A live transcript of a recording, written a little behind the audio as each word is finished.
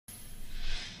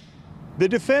The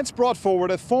defense brought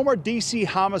forward a former D.C.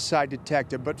 homicide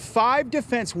detective, but 5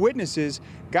 defense witnesses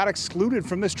got excluded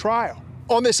from this trial.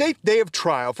 On this 8th day of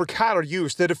trial for Kylr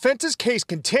Yust, the defense's case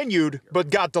continued,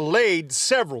 but got delayed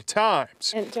several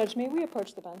times. And Judge, may we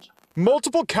approach the bench?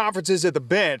 Multiple conferences at the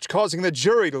bench, causing the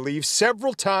jury to leave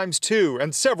several times too,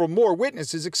 and several more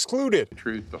witnesses excluded. The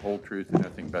truth, the whole truth, and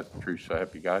nothing but the truth, so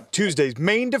help you God. Tuesday's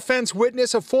main defense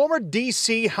witness, a former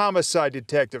D.C. homicide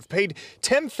detective, paid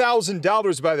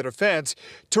 $10,000 by the defense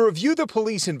to review the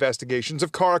police investigations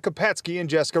of Kara Kopetsky and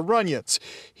Jessica Runyons.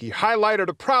 He highlighted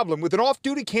a problem with an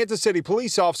off-duty Kansas City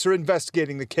police officer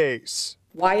investigating the case.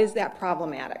 Why is that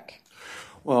problematic?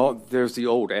 Well, there's the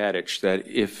old adage that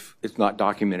if it's not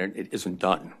documented, it isn't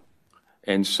done.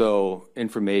 And so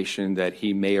information that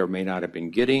he may or may not have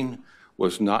been getting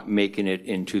was not making it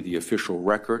into the official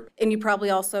record. And you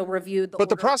probably also reviewed the But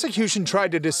the prosecution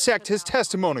tried to dissect his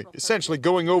testimony, essentially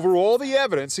going over all the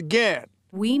evidence again.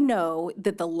 We know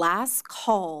that the last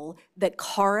call that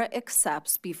Kara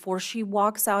accepts before she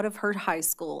walks out of her high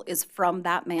school is from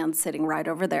that man sitting right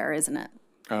over there, isn't it?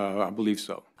 I believe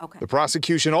so. Okay. The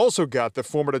prosecution also got the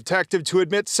former detective to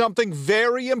admit something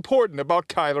very important about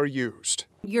Kylr Yust.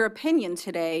 Your opinion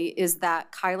today is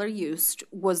that Kylr Yust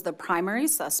was the primary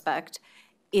suspect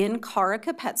in Kara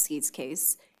Kopetsky's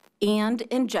case and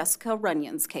in Jessica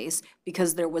Runyon's case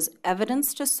because there was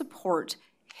evidence to support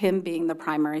him being the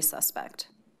primary suspect.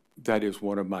 That is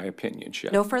one of my opinions,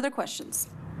 yes. No further questions.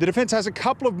 The defense has a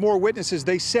couple of more witnesses.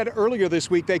 They said earlier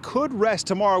this week they could rest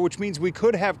tomorrow, which means we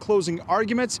could have closing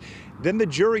arguments. Then the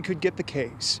jury could get the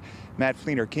case. Matt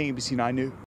Fleener, KMBC 9 News.